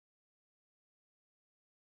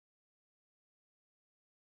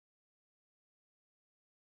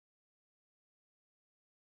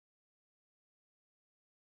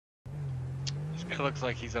looks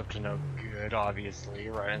like he's up to no good, obviously,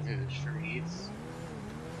 running through the streets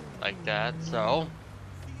like that. So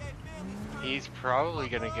he's probably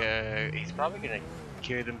gonna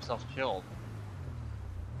get himself killed.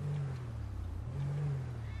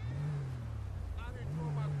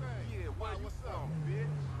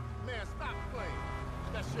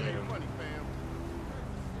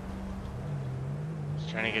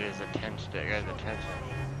 He's trying to get his attention, that guy's attention.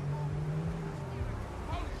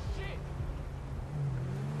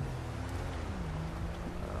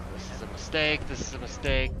 This is a mistake, this is a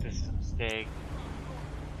mistake, this is a mistake.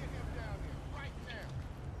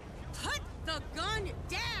 Put the gun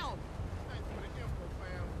down!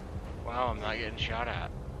 Wow, I'm not getting shot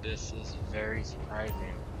at. This is very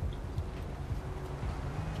surprising.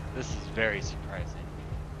 This is very surprising.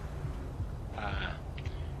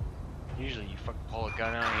 Usually you fucking pull a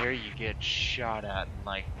gun out here, you get shot at in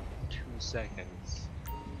like 2 seconds.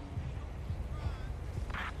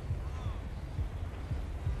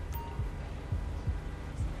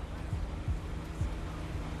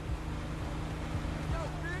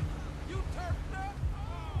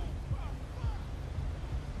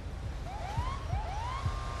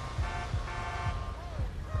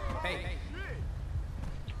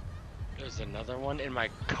 There's another one, and my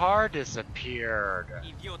car disappeared.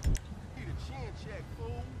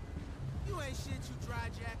 You ain't shit, you dry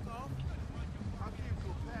jack off. I'll give you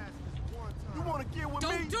a pass this one time. You wanna get with me?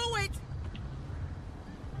 Don't do it!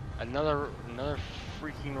 Another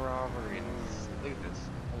freaking robbery. Look at this.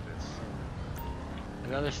 Look at this.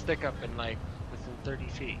 Another stick up in like within 30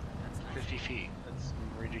 feet. 50 feet. That's some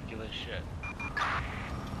ridiculous shit.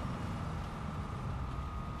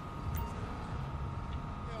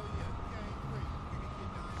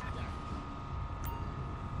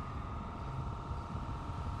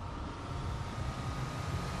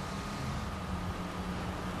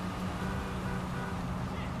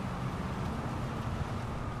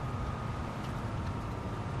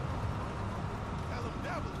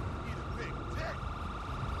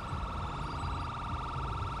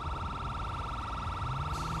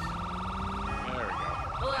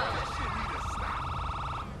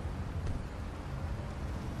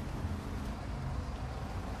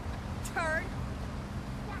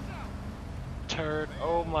 Turd.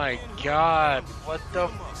 Oh my god. What the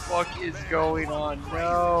fuck is going on?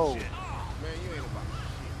 No.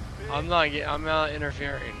 I'm not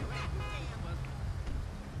interfering.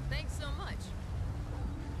 Thanks so much.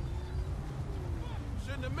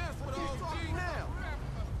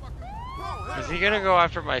 Is he gonna go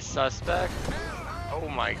after my suspect? Oh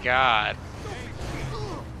my god.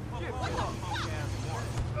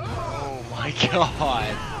 Oh my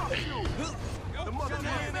god.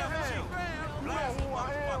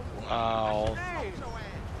 Wow.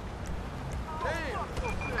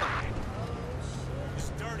 It's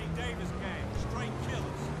Dirty Davis gang, straight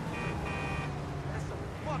killers. That's some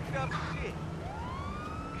fucked up shit.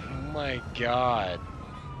 Oh my god.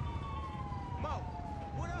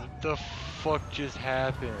 What the fuck just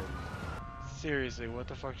happened? Seriously, what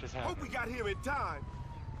the fuck just happened? Hope we got here in time.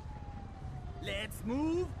 Let's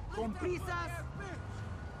move. Con prisas.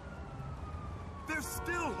 There's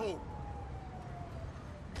still hope.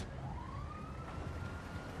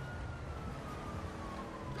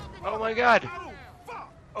 Oh my god!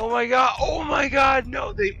 Oh my god! Oh my god!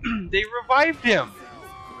 No, they revived him!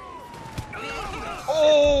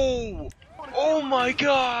 Oh! Oh my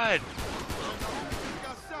god!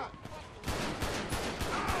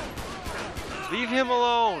 Leave him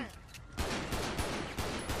alone!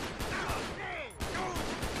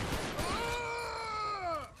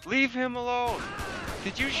 Leave him alone!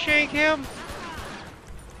 Did you shank him?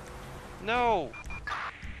 No!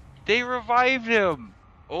 They revived him!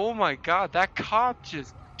 Oh my god, that cop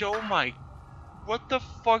just... Oh my... What the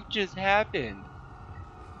fuck just happened?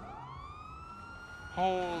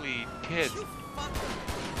 Holy tits.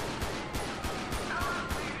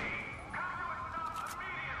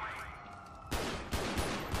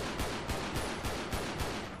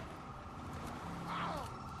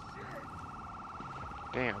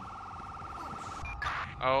 Damn.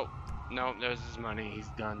 Oh, no, there's his money. He's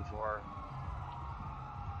done for.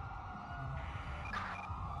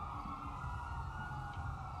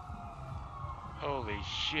 Holy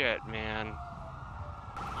shit, man.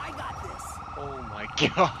 I got this. Oh my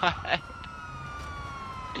god.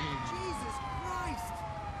 Jesus Christ.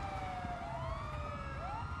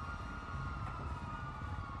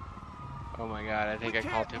 Oh my god, I think I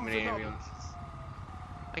called too many ambulances.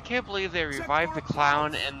 I can't believe they revived the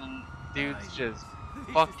clown and then dudes just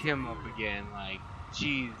fucked him up again. Like,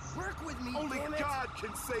 jeez. Work with me, only God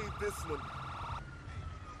can save this one.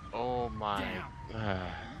 Oh my.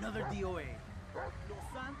 Another DOA. Los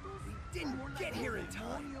Santos didn't get here in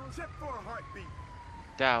time. Check for a heartbeat.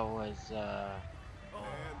 That was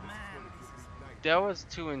Oh man, that was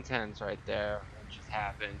too intense right there. What just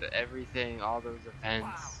happened? Everything, all those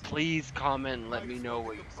events. Please comment and let me know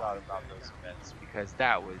what you thought about those events because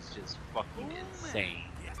that was just fucking insane.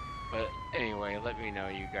 But anyway, let me know,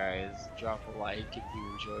 you guys. Drop a like if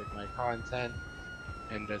you enjoyed my content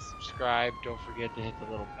and subscribe. Don't forget to hit the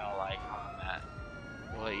little bell icon. That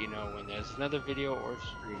will let you know when there's another video or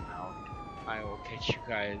stream out. I will catch you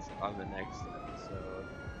guys on the next episode.